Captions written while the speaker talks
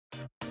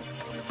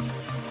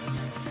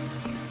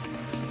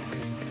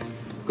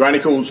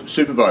Gray-Nicolls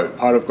Superbow,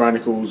 part of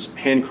Gray-Nicolls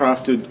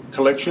handcrafted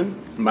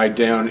collection, made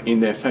down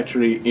in their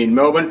factory in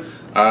Melbourne.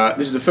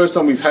 This is the first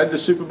time we've had the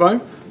Superbow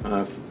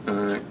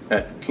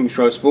at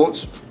Kingsgrove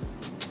Sports.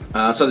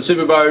 So the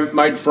Superbow,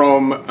 made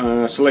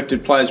from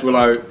selected players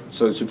willow,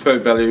 so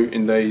superb value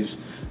in these,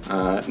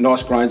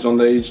 nice grains on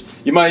these.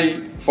 You may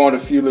find a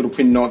few little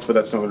pin knots, but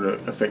that's not going to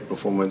affect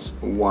performance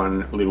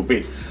one little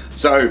bit.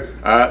 So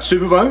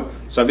Superbow,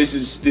 so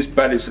this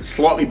bat is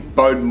slightly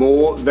bowed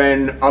more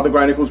than other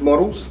Gray-Nicolls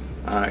models.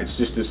 It's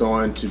just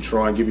designed to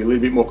try and give you a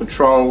little bit more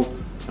control,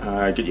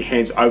 get your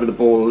hands over the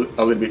ball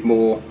a little bit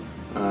more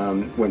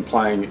when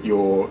playing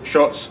your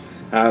shots.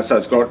 So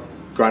it's got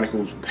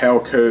Gray-Nicolls power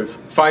curve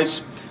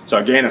face. So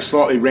again, a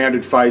slightly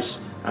rounded face,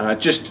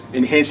 just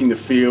enhancing the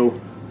feel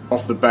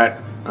off the bat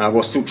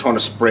while still trying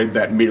to spread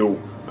that middle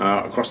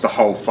across the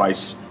whole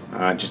face,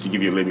 just to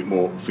give you a little bit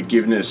more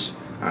forgiveness.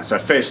 So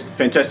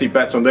fantastic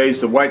bats on these.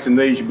 The weights in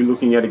these you'll be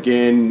looking at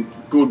again,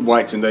 good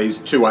weights in these,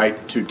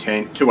 2.8,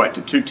 2.10, 2.8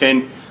 to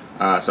 2.10.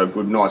 So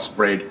good, nice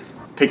spread.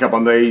 Pickup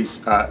on these,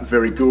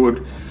 very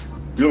good.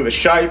 If you look at the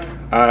shape,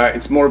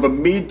 it's more of a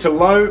mid to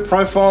low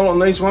profile on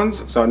these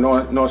ones. So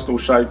nice little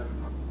shape.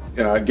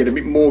 Get a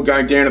bit more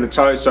going down to the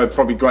toes, so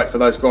probably great for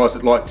those guys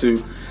that like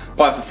to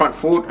play off the front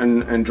foot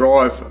and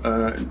drive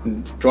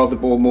the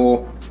ball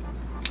more.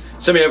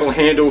 Semi-oval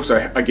handle,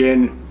 so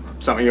again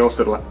something else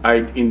that'll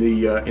aid in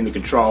the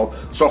control.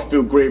 Soft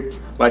feel grip,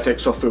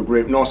 latex soft feel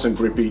grip, nice and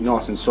grippy,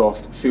 nice and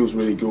soft, feels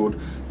really good.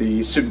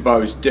 The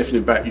Superbow is definitely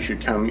a bat you should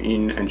come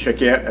in and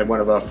check out at one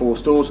of our 4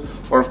 stores,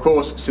 or of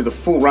course see the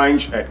full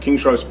range at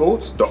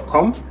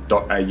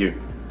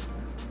kingsgrovesports.com.au.